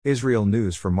Israel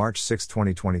News for March 6,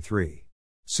 2023.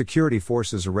 Security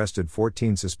forces arrested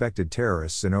 14 suspected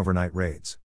terrorists in overnight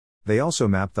raids. They also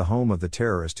mapped the home of the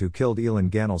terrorist who killed Ilan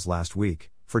Ganels last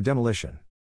week, for demolition.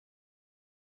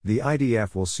 The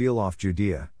IDF will seal off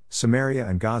Judea, Samaria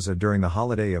and Gaza during the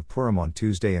holiday of Purim on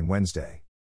Tuesday and Wednesday.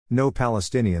 No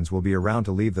Palestinians will be around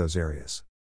to leave those areas.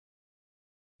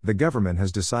 The government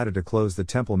has decided to close the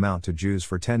Temple Mount to Jews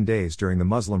for 10 days during the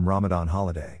Muslim Ramadan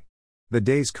holiday. The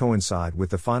days coincide with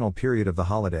the final period of the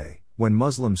holiday, when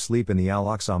Muslims sleep in the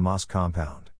Al-Aqsa Mosque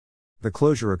compound. The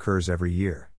closure occurs every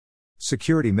year.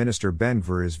 Security Minister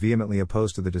Ben-Gvir is vehemently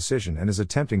opposed to the decision and is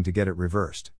attempting to get it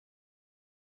reversed.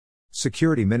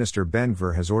 Security Minister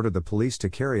Ben-Gvir has ordered the police to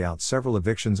carry out several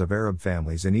evictions of Arab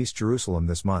families in East Jerusalem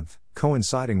this month,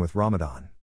 coinciding with Ramadan.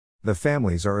 The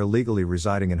families are illegally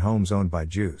residing in homes owned by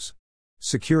Jews.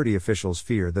 Security officials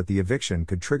fear that the eviction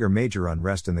could trigger major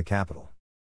unrest in the capital.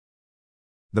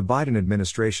 The Biden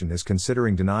administration is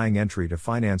considering denying entry to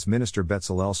Finance Minister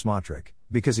Bezalel Smotrich,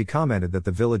 because he commented that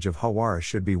the village of Hawara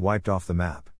should be wiped off the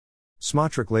map.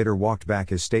 Smotrich later walked back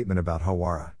his statement about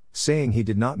Hawara, saying he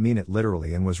did not mean it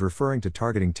literally and was referring to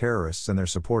targeting terrorists and their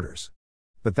supporters.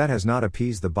 But that has not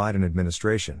appeased the Biden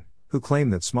administration, who claim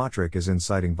that Smotrich is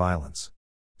inciting violence.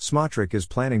 Smotrich is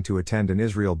planning to attend an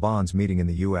Israel Bonds meeting in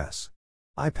the U.S.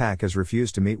 AIPAC has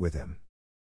refused to meet with him.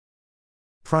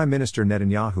 Prime Minister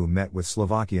Netanyahu met with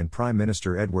Slovakian Prime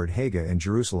Minister Eduard Heger in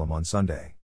Jerusalem on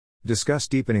Sunday.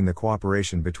 Discussed deepening the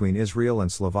cooperation between Israel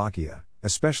and Slovakia,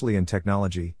 especially in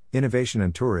technology, innovation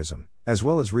and tourism, as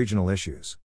well as regional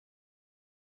issues.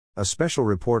 A special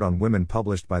report on women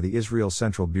published by the Israel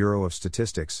Central Bureau of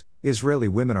Statistics, Israeli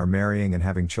women are marrying and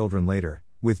having children later,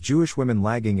 with Jewish women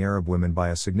lagging Arab women by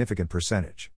a significant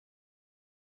percentage.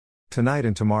 Tonight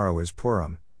and tomorrow is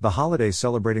Purim, the holiday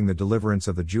celebrating the deliverance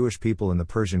of the Jewish people in the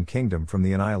Persian kingdom from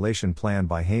the annihilation plan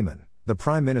by Haman, the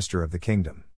prime minister of the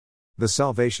kingdom. The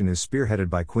salvation is spearheaded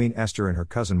by Queen Esther and her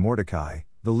cousin Mordecai,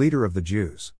 the leader of the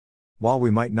Jews. While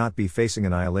we might not be facing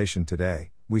annihilation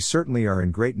today, we certainly are in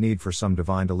great need for some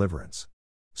divine deliverance.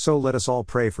 So let us all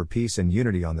pray for peace and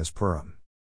unity on this Purim.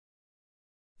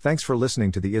 Thanks for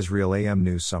listening to the Israel AM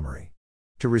News Summary.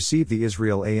 To receive the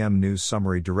Israel AM News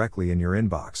Summary directly in your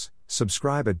inbox,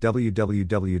 subscribe at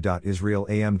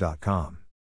www.israelam.com.